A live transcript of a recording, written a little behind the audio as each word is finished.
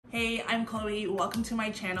Hey, I'm Chloe. Welcome to my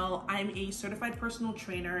channel. I'm a certified personal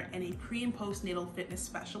trainer and a pre and postnatal fitness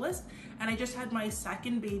specialist, and I just had my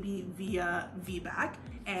second baby via VBAC.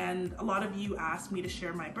 And a lot of you asked me to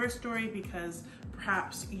share my birth story because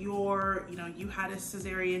perhaps you had a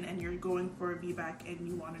cesarean and you're going for a VBAC and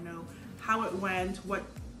you want to know how it went, what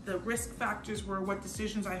the risk factors were, what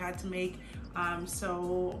decisions I had to make.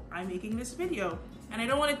 So I'm making this video, and I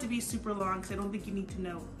don't want it to be super long because I don't think you need to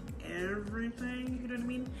know everything, you know what I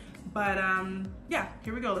mean? But yeah,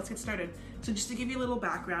 here we go, let's get started. So just to give you a little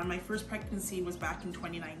background, my first pregnancy was back in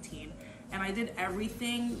 2019, and I did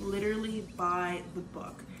everything literally by the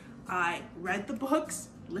book. I read the books,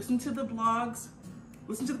 listened to the blogs,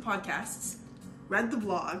 listened to the podcasts, read the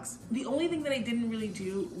blogs. The only thing that I didn't really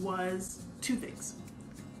do was two things.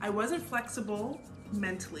 I wasn't flexible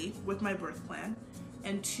mentally with my birth plan,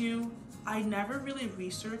 and two, I never really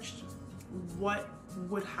researched what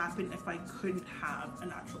would happen if I couldn't have a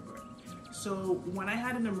natural birth. So when I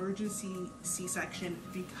had an emergency C-section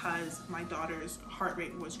because my daughter's heart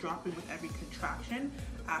rate was dropping with every contraction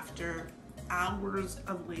after hours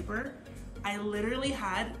of labor, I literally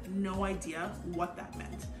had no idea what that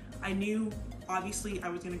meant. I knew obviously I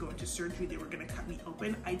was gonna go into surgery, they were gonna cut me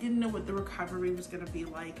open. I didn't know what the recovery was gonna be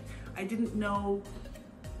like. I didn't know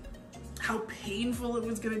how painful it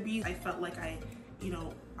was gonna be. I felt like I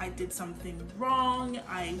did something wrong.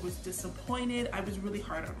 I was disappointed. I was really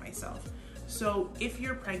hard on myself. So if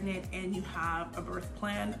you're pregnant and you have a birth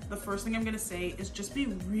plan, the first thing I'm gonna say is just be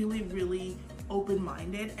really, really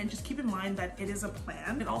open-minded and just keep in mind that it is a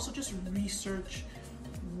plan, and also just research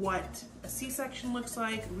what a C-section looks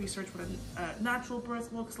like, research what a natural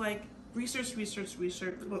birth looks like, research,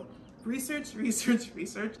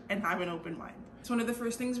 and have an open mind. So one of the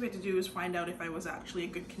first things we had to do is find out if I was actually a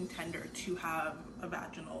good contender to have a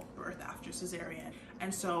vaginal birth after cesarean.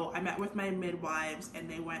 And so I met with my midwives, and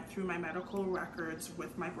they went through my medical records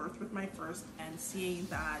with my birth with my first, and seeing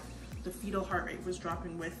that the fetal heart rate was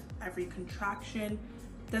dropping with every contraction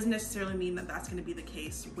doesn't necessarily mean that that's going to be the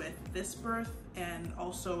case with this birth. And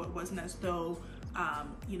also it wasn't as though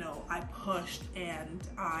I pushed and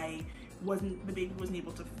the baby wasn't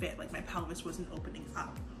able to fit, like my pelvis wasn't opening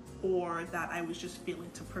up, or that I was just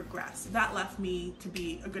failing to progress. That left me to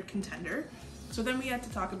be a good contender. So then we had to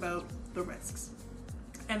talk about the risks.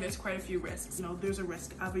 And there's quite a few risks. There's a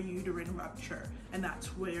risk of a uterine rupture, and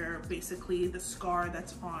that's where basically the scar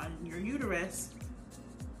that's on your uterus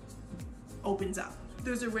opens up.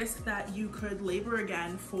 There's a risk that you could labor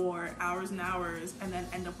again for hours and hours and then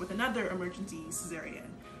end up with another emergency cesarean.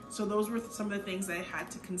 So those were some of the things that I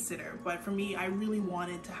had to consider. But for me, I really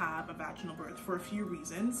wanted to have a vaginal birth for a few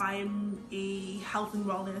reasons. I'm a health and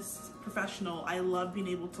wellness professional. I love being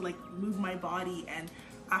able to move my body, and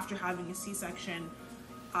after having a C-section,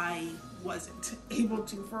 I wasn't able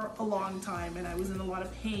to for a long time, and I was in a lot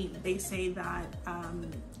of pain. They say that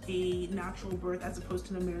a natural birth as opposed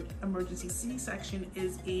to an emergency C-section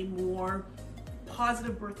is a more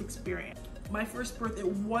positive birth experience. My first birth, it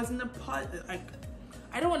wasn't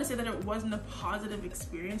I don't want to say that it wasn't a positive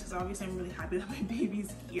experience, because obviously I'm really happy that my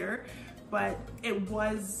baby's here, but it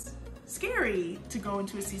was scary to go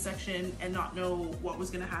into a C-section and not know what was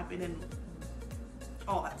going to happen and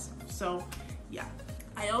all that stuff. So yeah,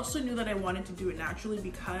 I also knew that I wanted to do it naturally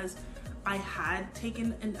because I had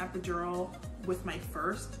taken an epidural with my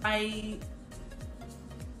first. I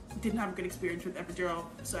didn't have a good experience with epidural,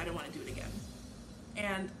 so I didn't want to do it again.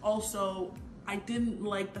 And also, I didn't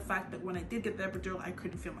like the fact that when I did get the epidural, I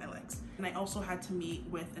couldn't feel my legs. And I also had to meet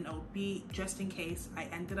with an OB just in case I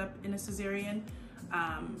ended up in a cesarean,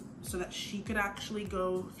 so that she could actually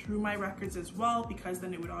go through my records as well, because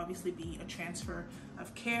then it would obviously be a transfer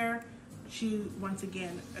of care. She once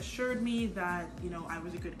again assured me that I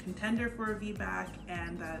was a good contender for a VBAC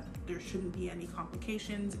and that there shouldn't be any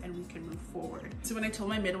complications and we can move forward. So when I told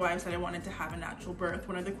my midwives that I wanted to have a natural birth,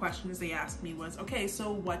 one of the questions they asked me was, okay,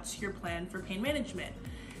 so what's your plan for pain management?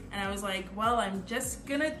 And I was like, well, I'm just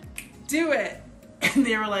gonna do it. And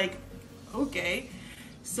they were like, okay.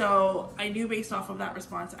 So I knew based off of that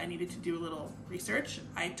response, I needed to do a little research.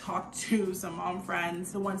 I talked to some mom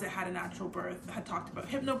friends, the ones that had a natural birth, had talked about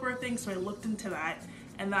hypnobirthing, so I looked into that.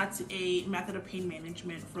 And that's a method of pain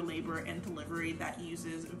management for labor and delivery that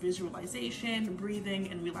uses visualization,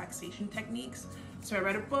 breathing, and relaxation techniques. So I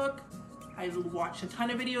read a book, I watched a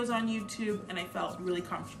ton of videos on YouTube, and I felt really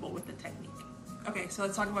comfortable with the technique. Okay, so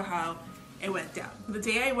let's talk about how it went down. The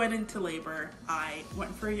day I went into labor, I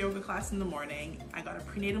went for a yoga class in the morning, I got a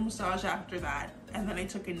prenatal massage after that, and then I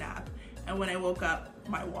took a nap. And when I woke up,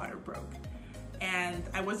 my water broke. And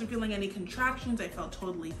I wasn't feeling any contractions, I felt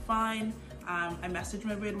totally fine. I messaged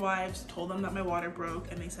my midwives, told them that my water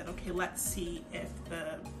broke, and they said, okay, let's see if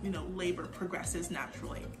the, labor progresses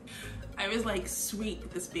naturally. I was like,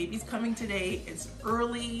 sweet, this baby's coming today. It's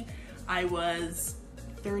early. I was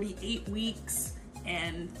 38 weeks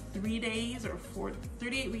and 3 days, or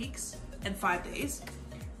 38 weeks and 5 days.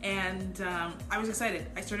 And I was excited.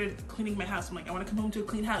 I started cleaning my house. I'm like, I want to come home to a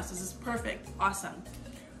clean house. This is perfect, awesome.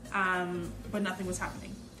 But nothing was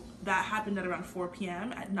happening. That happened at around 4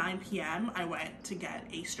 p.m. At 9 p.m., I went to get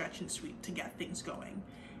a stretch and sweep to get things going.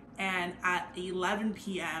 And at 11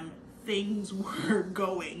 p.m., things were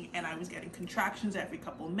going, and I was getting contractions every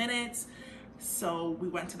couple of minutes. So we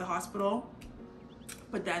went to the hospital,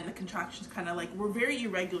 but then the contractions kind of like were very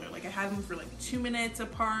irregular. Like I had them for like 2 minutes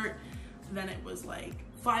apart, then it was like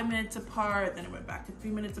 5 minutes apart, then it went back to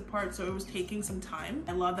 3 minutes apart. So it was taking some time.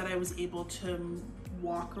 I love that I was able to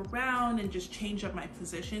walk around and just change up my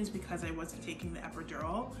positions because I wasn't taking the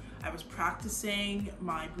epidural. I was practicing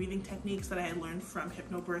my breathing techniques that I had learned from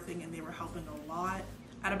hypnobirthing, and they were helping a lot.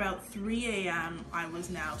 At about 3 a.m., I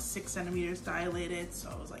was now 6 centimeters dilated. So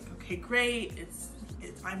I was like, okay, great.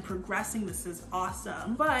 I'm progressing. This is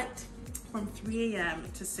awesome. But from 3 a.m.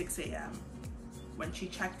 to 6 a.m., when she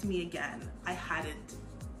checked me again, I hadn't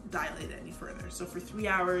dilated any further. So for 3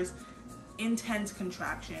 hours, intense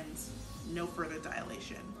contractions, no further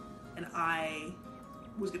dilation. And I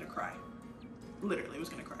was gonna cry. Literally was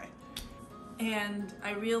gonna cry. And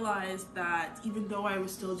I realized that even though I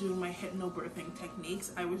was still doing my hypnobirthing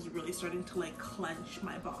techniques, I was really starting to like clench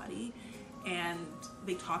my body. And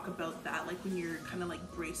they talk about that, like when you're kind of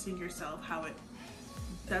like bracing yourself, how it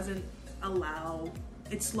doesn't allow,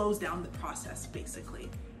 it slows down the process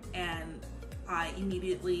basically. And I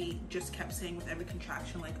immediately just kept saying with every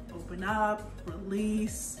contraction, like open up,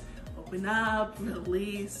 release, open up,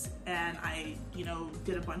 release. And I,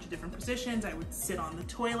 did a bunch of different positions. I would sit on the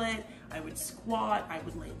toilet, I would squat, I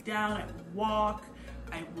would lay down, I would walk,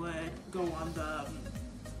 I would go on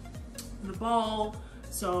the ball.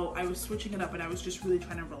 So I was switching it up, and I was just really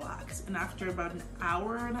trying to relax. And after about an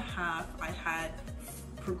hour and a half, I had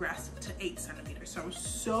progressed to 8 centimeters. So I was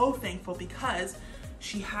so thankful because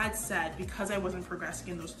she had said, because I wasn't progressing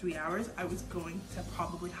in those 3 hours, I was going to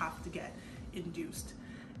probably have to get induced.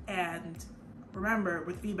 And remember,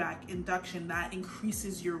 with VBAC induction, that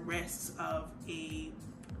increases your risks of a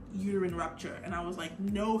uterine rupture. And I was like,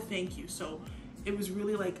 no, thank you. So it was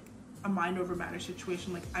really like a mind over matter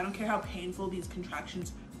situation. Like, I don't care how painful these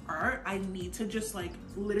contractions are. I need to just like,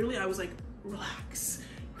 literally, I was like, relax,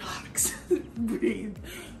 relax, breathe,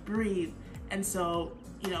 breathe. And so,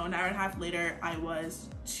 an hour and a half later, I was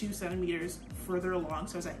 2 centimeters further along.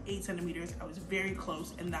 So I was at 8 centimeters. I was very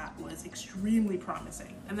close, and that was extremely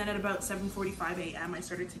promising. And then at about 7:45 a.m., I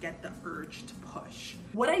started to get the urge to push.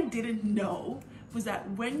 What I didn't know was that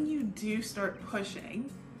when you do start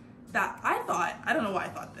pushing, that I don't know why I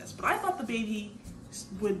thought this, but I thought the baby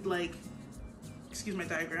would like, excuse my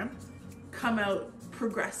diagram, come out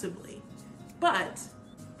progressively. But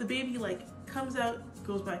the baby like comes out,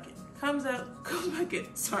 goes back in, comes out, goes back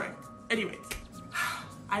in. Sorry. Anyways,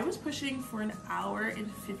 I was pushing for an hour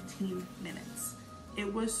and 15 minutes.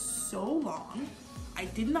 It was so long. I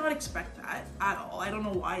did not expect that at all. I don't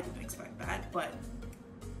know why I didn't expect that, but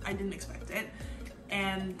I didn't expect it.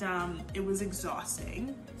 And it was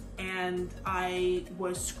exhausting. And I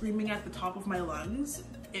was screaming at the top of my lungs.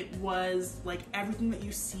 It was like everything that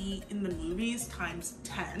you see in the movies times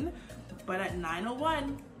 10. But at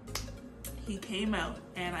 9:01, he came out,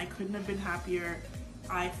 and I couldn't have been happier.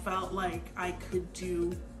 I felt like I could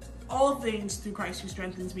do all things through Christ who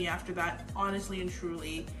strengthens me after that, honestly and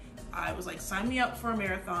truly. I was like, sign me up for a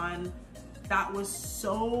marathon. That was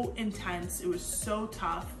so intense. It was so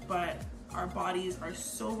tough, but our bodies are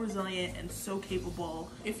so resilient and so capable.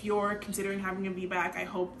 If you're considering having a VBAC, I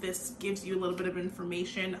hope this gives you a little bit of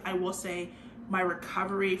information. I will say my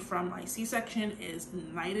recovery from my C-section is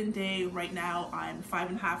night and day. Right now, I'm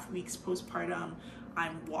 5.5 weeks postpartum.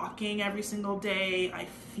 I'm walking every single day. I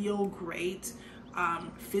feel great,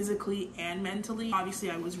 physically and mentally. Obviously,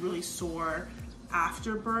 I was really sore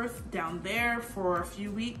after birth down there for a few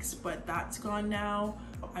weeks, but that's gone now.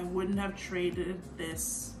 I wouldn't have traded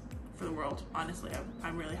this for the world. Honestly,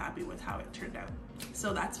 I'm really happy with how it turned out.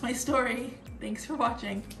 So that's my story. Thanks for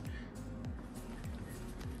watching.